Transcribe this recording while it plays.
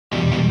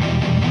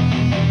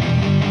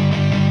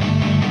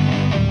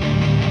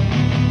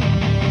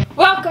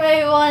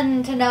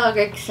everyone to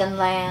Nilgrickson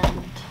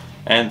Land.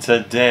 And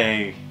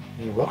today,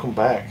 yeah, welcome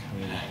back.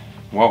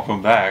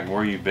 Welcome back.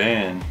 Where you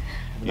been?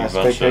 Nice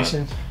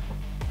vacation.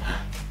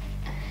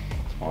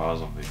 Well, I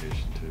was on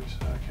vacation too, so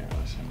I can't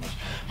really say much.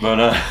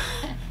 But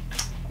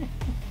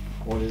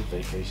what is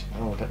vacation? I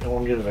don't want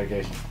to get a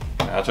vacation.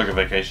 I took a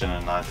vacation,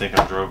 and I think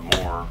I drove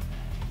more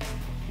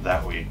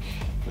that week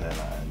than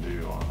I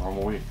do on a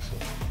normal week. So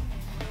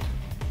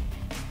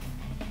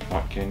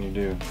what can you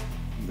do?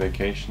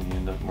 Vacation, you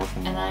end up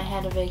working. And I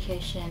had a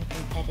vacation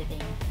from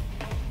editing.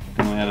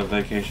 And we had a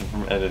vacation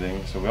from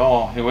editing, so we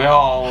all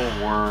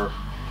were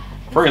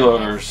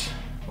freeloaders.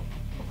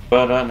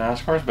 But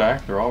NASCAR's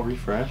back. They're all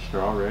refreshed.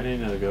 They're all ready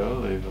to go.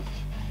 They've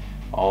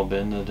all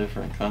been to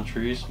different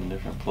countries and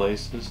different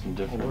places and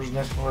different. Where's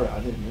NASCAR?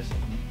 I didn't miss it.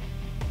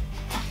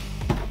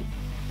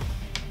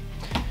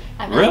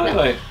 Really,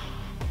 like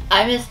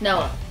I missed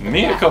Noah.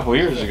 Me a couple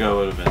years ago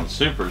would have been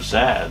super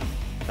sad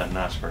that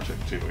NASCAR took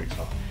 2 weeks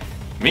off.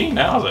 Me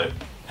now is like,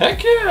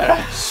 heck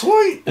yeah,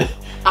 sweet.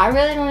 I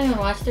really don't even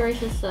watch the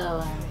races,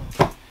 so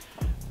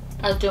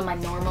I was doing my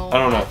normal. I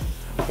don't know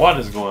what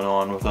is going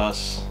on with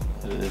us.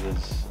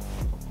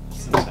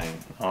 It's insane.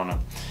 I don't know.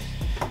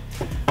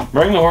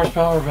 Bring the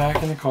horsepower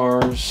back in the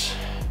cars.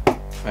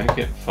 Make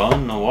it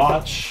fun to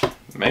watch.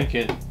 Make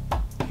it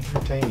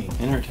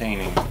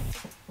entertaining.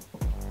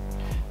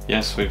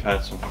 Yes, we've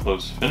had some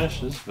close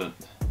finishes, but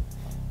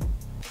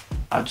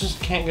I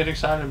just can't get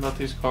excited about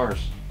these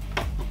cars.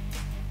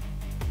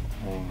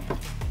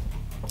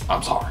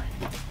 I'm sorry.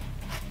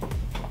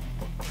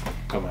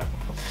 Come back.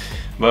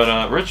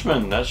 But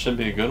Richmond, that should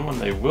be a good one.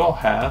 They will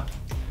have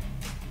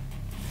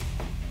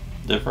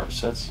different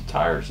sets of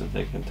tires that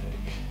they can take.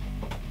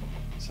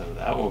 So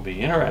that will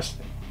be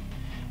interesting.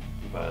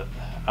 But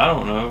I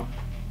don't know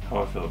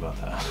how I feel about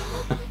that.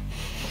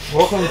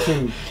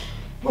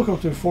 Welcome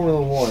to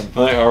Formula One.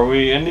 Like, are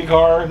we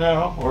IndyCar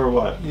now or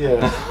what?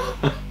 Yeah.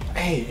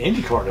 Hey,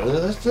 IndyCar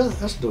does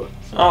it. Let's do it.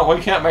 Oh,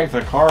 we can't make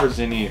the cars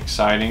any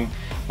exciting.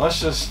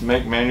 Let's just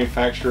make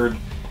manufactured.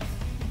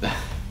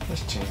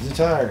 Let's change the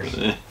tires.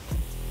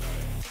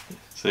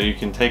 So you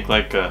can take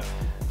like a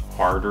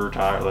harder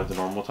tire, like the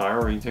normal tire,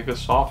 or you take a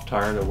soft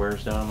tire that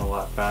wears down a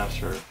lot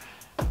faster.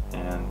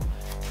 And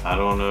I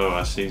don't know.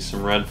 I see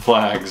some red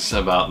flags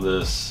about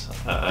this.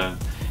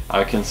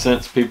 I can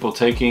sense people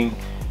taking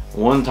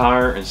one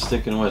tire and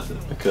sticking with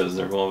it because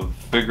they're going to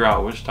figure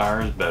out which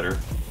tire is better,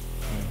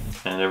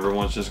 and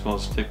everyone's just going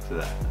to stick to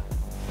that.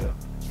 Yeah.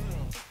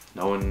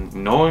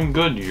 Knowing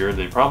Goodyear,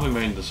 they probably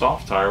made the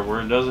soft tire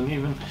where it doesn't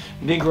even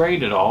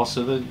degrade at all,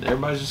 so that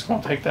everybody's just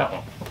going to take that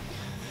one.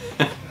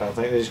 I think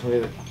they're just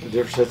going to get the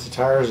different sets of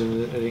tires,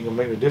 and it ain't going to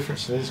make a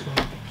difference. And it's going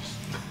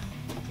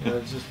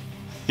to just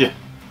yeah.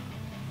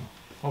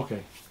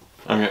 Okay.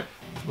 Okay.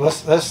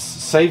 Let's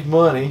save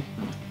money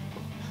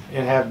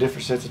and have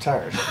different sets of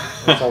tires.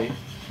 Like,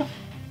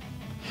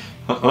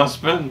 let's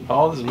spend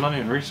all this money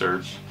in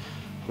research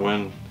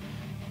when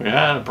we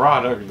had a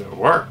product that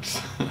works.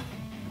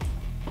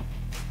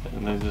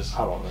 And they just,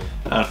 I don't know.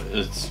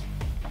 It's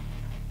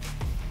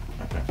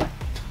okay.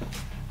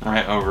 All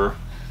right, over.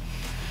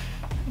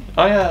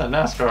 Oh yeah,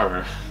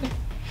 NASCAR,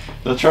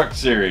 the Truck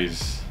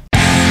Series.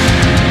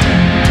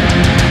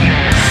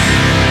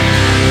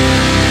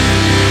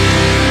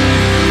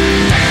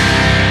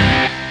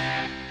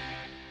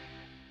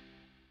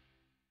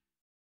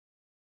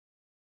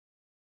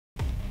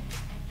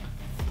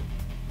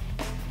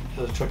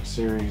 The Truck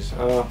Series.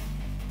 Man,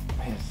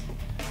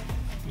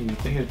 when you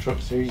think of the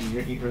Truck Series, you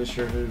ain't really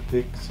sure who to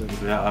pick. So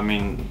Yeah, I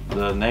mean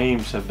the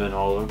names have been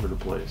all over the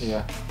place.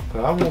 yeah,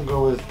 but I'm gonna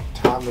go with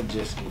Tom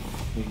Majeski.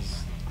 He's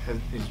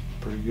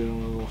pretty good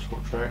on the little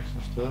short tracks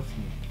and stuff.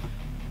 And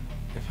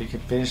if he can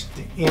finish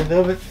the end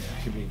of it,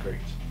 he'd be great.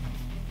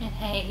 And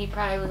hey, he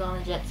probably was on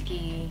a jet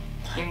ski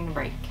during the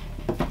break.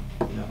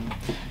 Yeah.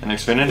 And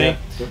Xfinity,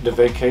 Yeah, the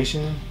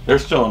vacation. they're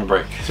still on the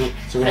break. So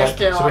we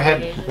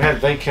had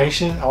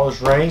vacation, all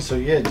this rain. So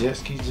yeah, jet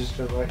skis just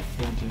go right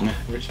into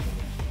Richmond.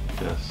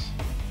 Yes.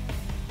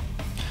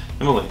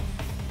 Emily.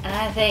 And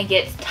I think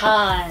it's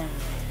time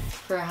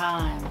for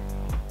Heim.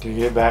 To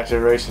get back to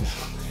racing.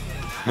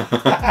 You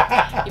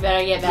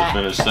better get back.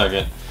 Finish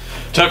second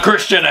to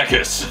Christian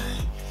Eckes.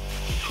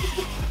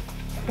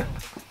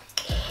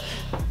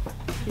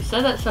 You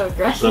said that so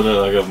aggressive. So they're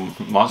like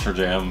a Monster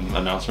Jam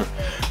announcer.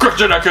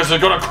 Christian Eckes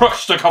is going to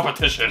crush the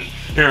competition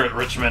here at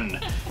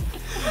Richmond.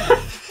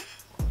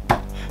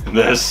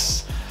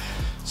 This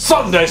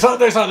Sunday.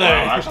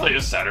 Actually,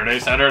 it's Saturday.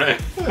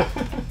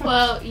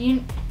 Well,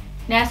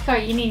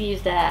 NASCAR, you need to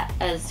use that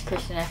as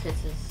Christian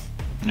Eckes'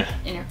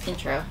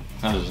 intro.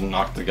 I just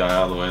knocked the guy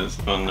out of the way that's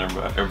doing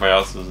everybody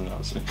else is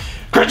announcing.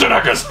 Christian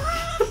Eckes!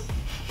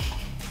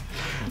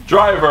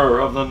 Driver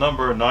of the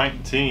number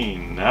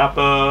 19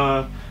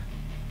 Napa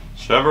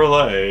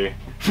Chevrolet.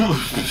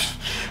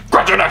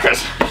 Christian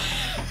Eckes!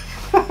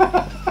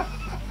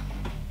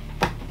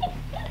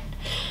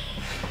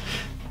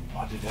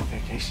 What did that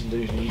vacation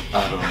do to you?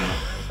 I don't know.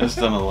 It's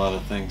done a lot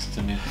of things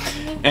to me.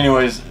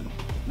 Anyways,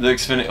 the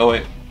Xfinity. Oh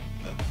wait,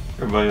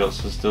 Everybody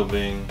else is still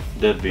being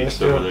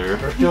deadbeats over there.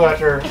 They're still out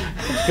there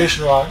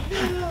fishing rock.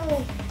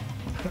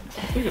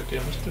 Look at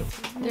them.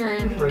 They're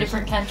in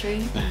different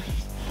countries.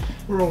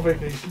 We're on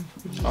vacation.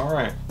 All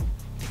right.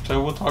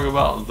 So we'll talk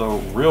about the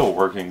real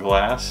working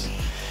class,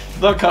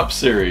 the Cup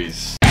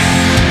Series.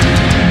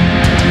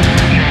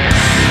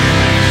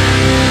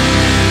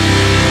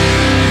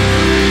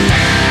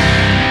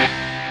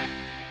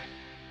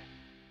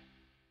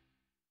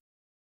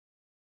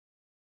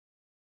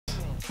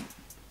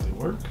 They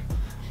work.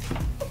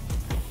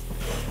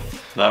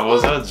 That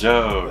was a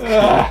joke.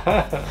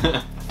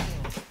 Yeah,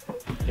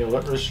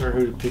 wasn't really sure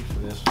who to pick for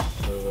this.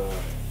 So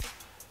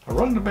I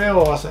rung the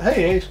bell. I said,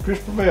 "Hey, it's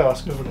Christopher Bell.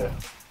 Let's go for that."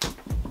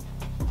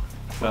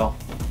 Well,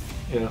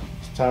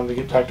 it's time to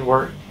get back to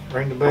work.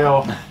 Ring the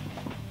bell.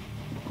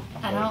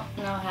 I don't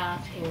know how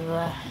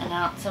to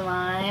announce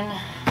mine,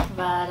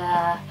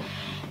 but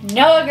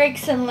Noah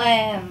Gregson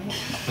Land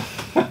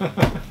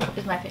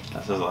is my pick.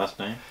 that's his last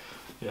name.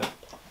 Yeah.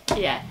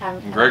 Yeah,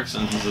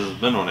 Gregson's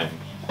his middle name.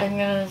 I'm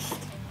gonna.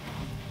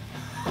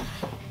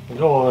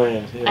 Noah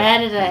Land. Yeah. I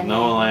added that.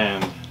 Noah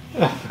Land.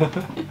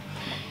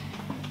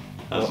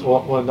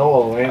 Well,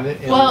 Noah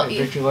landed in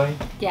Victory Lane.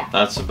 Yeah.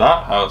 That's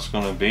about how it's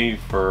going to be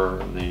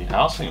for the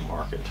housing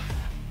market.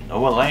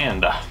 Noah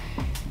Land.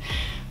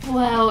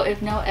 Well,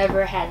 if Noah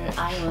ever had an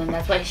island,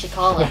 that's what you should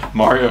call it.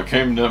 Mario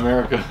came to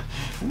America.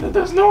 And then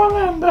there's Noah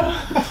Land.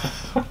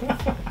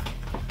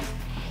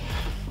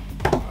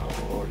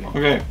 Oh, Lordy.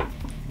 Okay,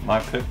 my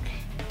pick.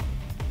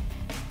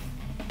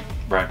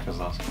 Brad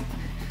Kozlowski.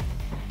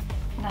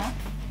 No.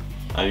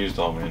 I used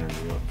all my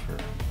energy up for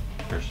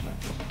Christian.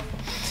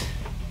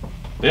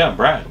 Yeah,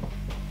 Brad.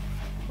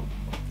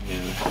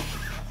 Yeah.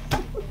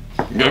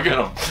 Go get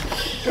him.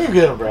 Go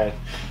get him, Brad.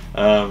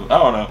 I don't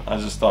know. I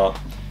just thought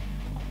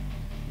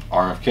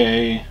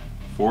RFK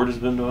Ford has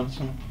been doing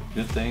some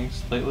good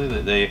things lately.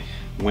 That they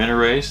win a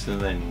race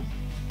and then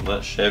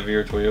let Chevy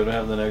or Toyota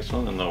have the next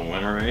one, and they'll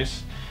win a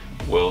race.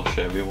 Well,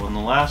 Chevy won the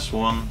last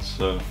one,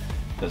 so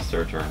that's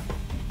their turn.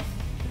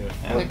 Yeah,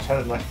 and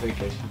had a nice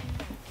vacation.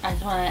 I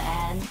just want to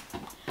add,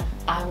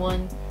 I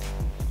won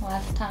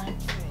last time.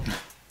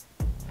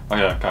 Oh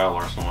yeah, Kyle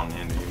Larson won the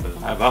Indy, but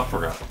I about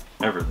forgot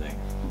everything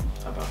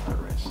about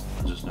that race.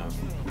 I just know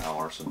Kyle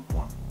Larson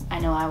won. I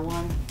know I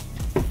won.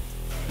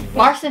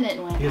 Larson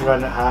didn't win. He was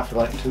running at high for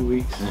like 2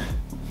 weeks.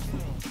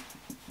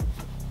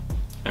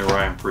 And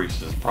Ryan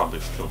Preece is probably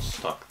still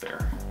stuck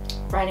there.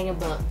 Writing a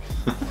book.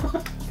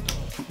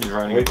 He's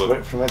writing a book.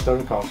 Wait for that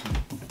to caution.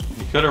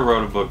 He could have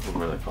wrote a book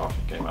before the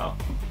caution came out.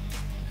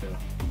 Yeah.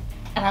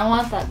 And I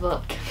want that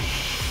book.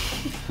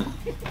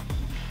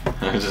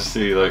 I just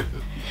see like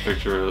a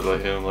picture of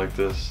like him like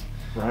this.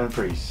 Ryan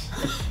Preece.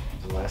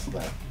 The last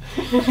lap.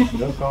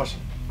 No caution.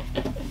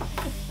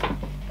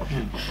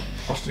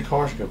 Watch the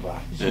cars go by.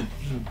 Yeah.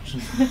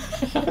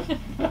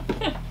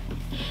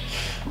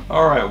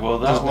 All right, well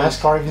that Does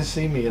NASCAR even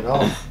see me at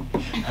all?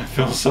 I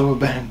feel so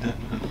abandoned,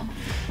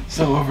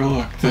 so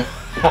overlooked.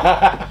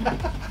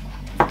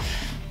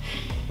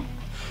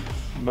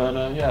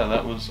 But yeah,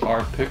 that was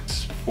our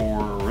picks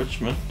for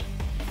Richmond,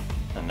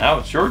 and now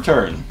it's your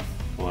turn.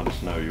 Let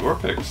us know your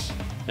picks.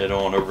 Head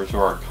on over to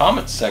our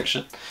comments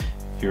section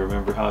if you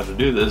remember how to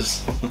do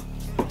this.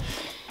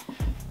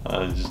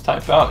 Just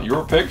type out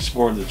your picks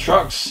for the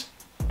trucks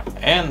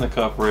and the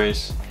cup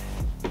race,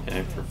 and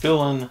if you're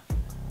feeling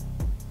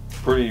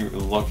pretty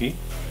lucky,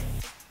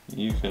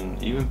 you can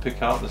even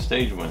pick out the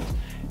stage wins.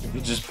 If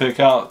you just pick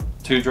out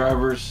 2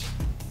 drivers,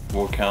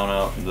 we'll count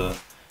out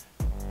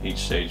each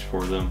stage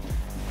for them.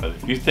 But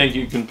if you think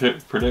you can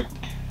predict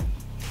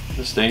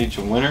the stage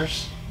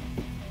winners,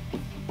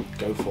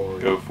 Go for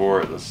it. go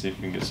for it. Let's see if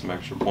we can get some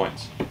extra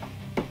points.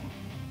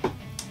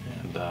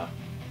 And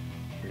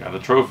we got a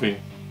trophy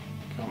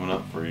coming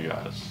up for you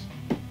guys.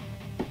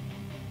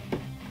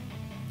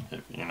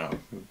 If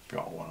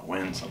y'all want to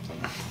win something.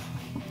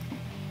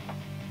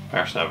 I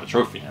actually have a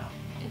trophy now.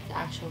 It's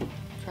actual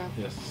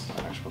trophy. Yes.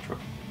 An actual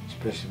trophy.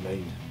 Especially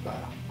made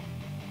by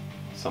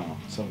Someone.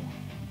 someone.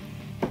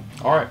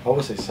 All right. I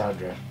always say side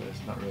draft, but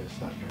it's not really a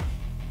side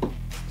draft.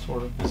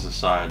 Sort of. It's a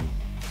side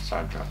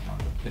draft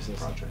It's a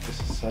project. It's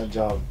a side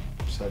job,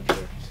 side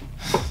draft.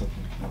 Something.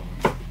 I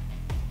don't know.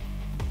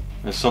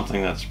 It's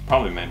something that's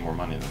probably made more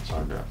money than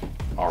side draft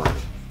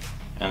already,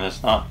 and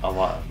it's not a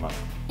lot of money.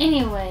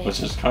 Anyway.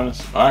 Which is kind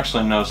of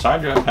actually no.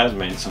 Side draft has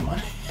made some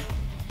money.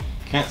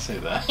 Can't say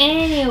that.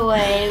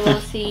 Anyway,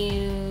 we'll see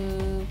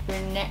you for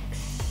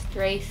next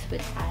race,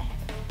 which I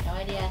have no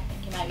idea. I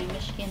think it might be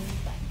Michigan,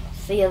 but I'll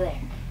see you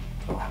there.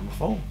 I don't have my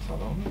phone, so I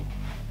don't know.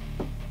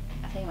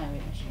 I think it might be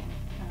Michigan.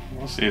 I don't know.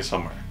 We'll see you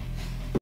somewhere.